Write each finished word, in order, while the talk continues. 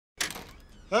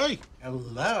Hey.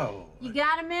 Hello. You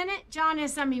got a minute? John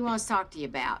has something he wants to talk to you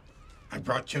about. I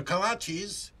brought you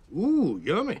kolaches. Ooh,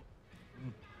 yummy.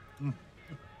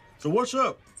 So what's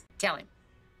up? Tell him.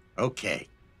 Okay.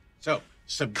 So,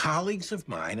 some colleagues of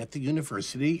mine at the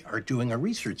university are doing a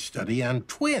research study on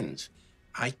twins.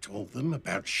 I told them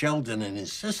about Sheldon and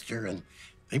his sister, and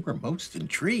they were most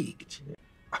intrigued.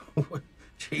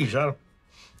 Geez, I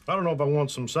don't know if I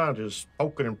want some scientists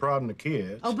poking and prodding the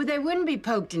kids. Oh, but they wouldn't be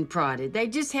poked and prodded. They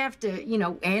just have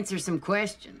to, answer some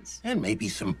questions. And maybe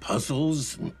some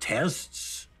puzzles and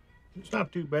tests. It's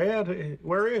not too bad.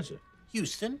 Where is it?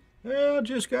 Houston. Well, it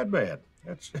just got bad.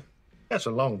 That's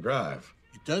a long drive.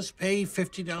 It does pay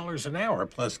 $50 an hour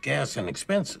plus gas and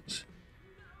expenses.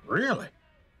 Really?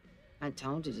 I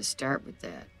told you to start with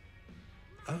that.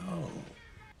 Oh.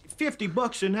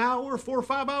 $50 an hour, 4 or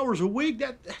 5 hours a week,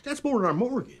 that's more than our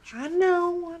mortgage. I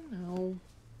know.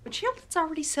 But Sheldon's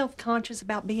already self-conscious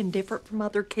about being different from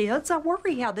other kids. I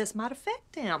worry how this might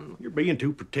affect him. You're being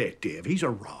too protective. He's a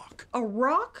rock. A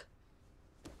rock?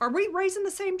 Are we raising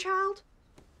the same child?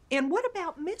 And what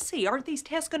about Missy? Aren't these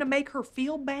tests going to make her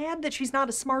feel bad that she's not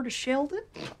as smart as Sheldon?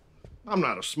 I'm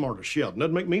not as smart as Sheldon.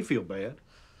 Doesn't make me feel bad.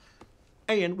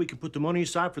 And we can put the money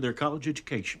aside for their college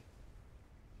education.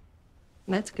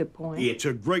 That's a good point. It's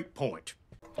a great point.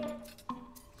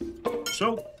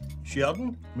 So,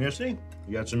 Sheldon, Missy,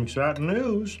 you got some exciting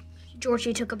news.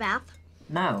 Georgie took a bath?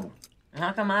 No.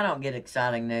 How come I don't get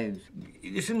exciting news?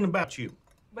 It isn't about you.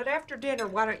 But after dinner,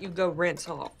 why don't you go rinse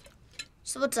off?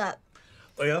 So what's up?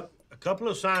 Well, a couple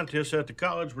of scientists at the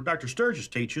college where Dr. Sturgis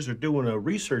teaches are doing a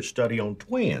research study on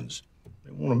twins.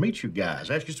 They want to meet you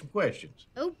guys, ask you some questions.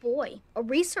 Oh boy, a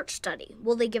research study.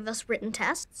 Will they give us written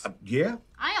tests? Yeah?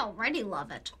 I already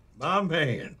love it. My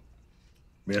man.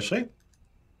 Missy?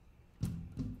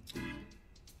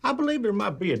 I believe there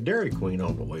might be a Dairy Queen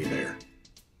on the way there.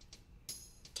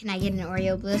 Can I get an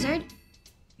Oreo Blizzard?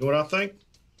 You know what I think?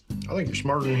 I think you're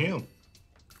smarter than him.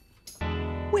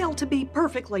 Well, to be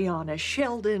perfectly honest,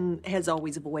 Sheldon has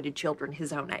always avoided children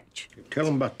his own age. Tell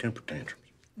him about temper tantrums.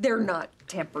 They're not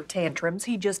temper tantrums.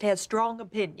 He just has strong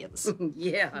opinions.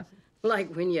 Yeah,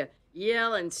 like when you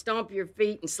yell and stomp your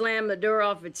feet and slam the door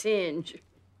off its hinge.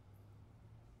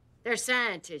 They're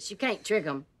scientists. You can't trick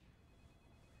them.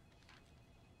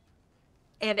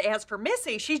 And as for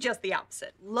Missy, she's just the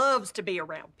opposite. Loves to be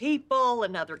around people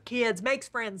and other kids, makes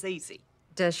friends easy.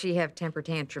 Does she have temper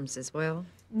tantrums as well?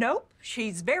 Nope,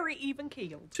 she's very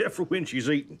even-keeled. Except for when she's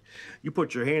eating. You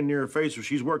put your hand near her face when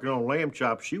she's working on lamb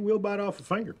chops, she will bite off a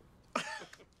finger.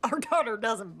 Our daughter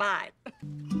doesn't bite.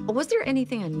 Was there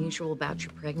anything unusual about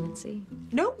your pregnancy?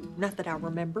 No, not that I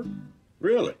remember.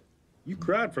 Really? You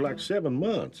cried for like 7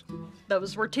 months.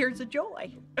 Those were tears of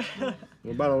joy. What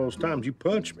about all those times you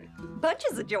punched me?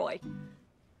 Bunches of joy.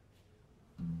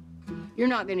 You're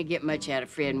not going to get much out of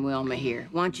Fred and Wilma here.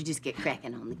 Why don't you just get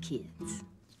cracking on the kids?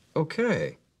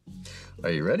 Okay. Are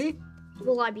you ready?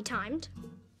 Will I be timed?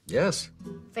 Yes.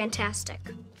 Fantastic.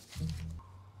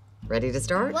 Ready to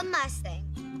start? One last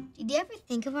thing. Did you ever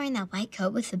think of wearing that white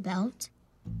coat with the belt?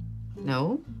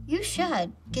 No? You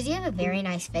should, because you have a very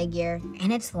nice figure,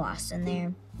 and it's lost in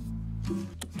there.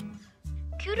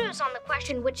 Kudos on the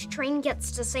question which train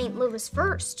gets to St. Louis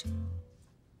first.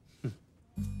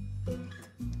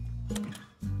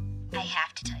 I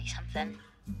have to tell you something.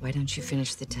 Why don't you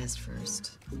finish the test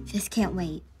first? This can't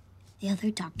wait. The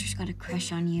other doctor's got a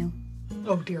crush on you.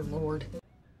 Oh, dear Lord.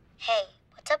 Hey,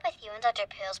 what's up with you and Dr.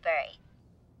 Pillsbury?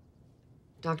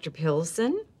 Dr.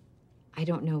 Pilson? I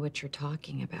don't know what you're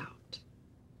talking about.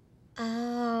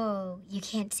 Oh, you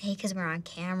can't say because we're on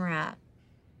camera.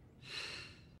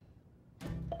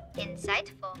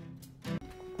 Insightful.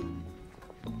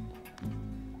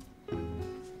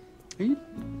 Are you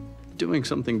doing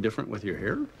something different with your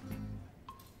hair?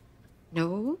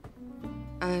 No?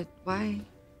 Why?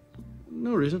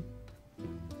 No reason.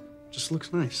 Just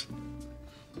looks nice.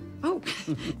 Oh,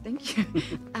 thank you.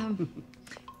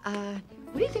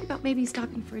 What do you think about maybe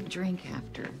stopping for a drink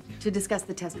after to discuss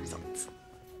the test results?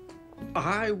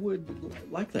 I would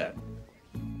like that.